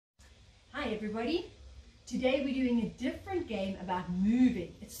Hi everybody. Today we're doing a different game about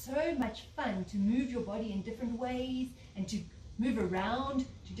moving. It's so much fun to move your body in different ways and to move around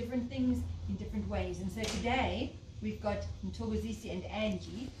to different things in different ways. And so today we've got Mthokozisi and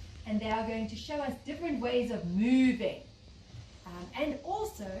Angie, and they are going to show us different ways of moving. And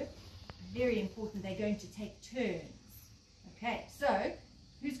also, very important, they're going to take turns. Okay, so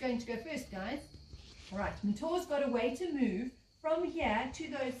who's going to go first, guys? All right, Mtho's got a way to move from here to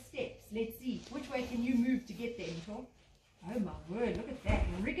those steps. Let's see, which way can you move to get there, Mtho? Oh my word, look at that,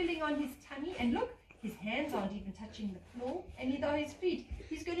 wriggling on his tummy, and look, his hands aren't even touching the floor, and neither are his feet.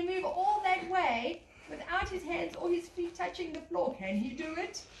 He's going to move all that way without his hands or his feet touching the floor. Can he do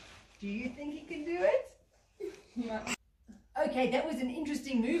it? Do you think he can do it? No. Okay, that was an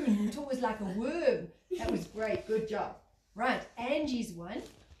interesting movement. Mtho was like a worm. That was great, good job. Right, Angie's one.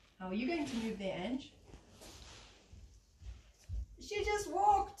 How are you going to move there, Ange? She just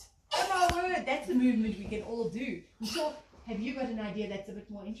walked. Oh my word, that's a movement we can all do. Mtho, have you got an idea that's a bit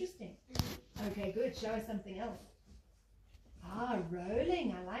more interesting? Okay, good. Show us something else. Ah,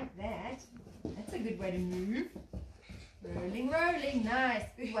 rolling. I like that. That's a good way to move. Rolling, rolling. Nice.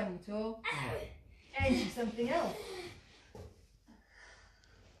 Good one, Mtho. Angie, something else.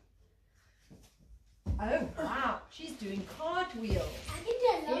 Oh, wow. She's doing cartwheels.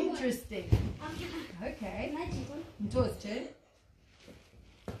 Interesting. Okay. Mtho's turn.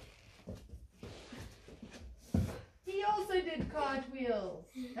 He also did cartwheels.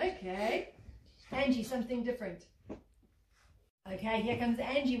 Okay. Angie, something different. Okay, here comes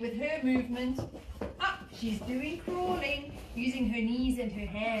Angie with her movement. Ah, she's doing crawling, using her knees and her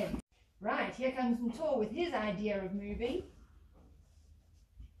hands. Right, here comes Mtho with his idea of moving.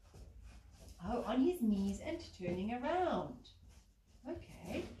 Oh, on his knees and turning around.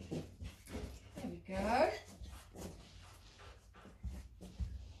 Okay. There we go.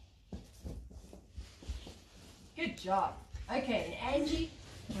 Good job. Okay, and Angie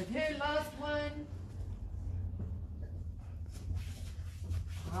with her last one.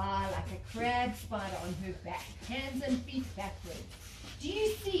 Ah, like a crab spider on her back, hands and feet backwards. Do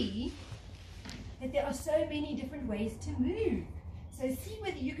you see that there are so many different ways to move? So see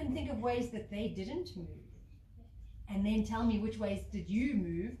whether you can think of ways that they didn't move. And then tell me which ways did you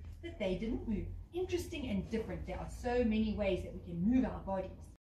move that they didn't move. Interesting and different. There are so many ways that we can move our bodies.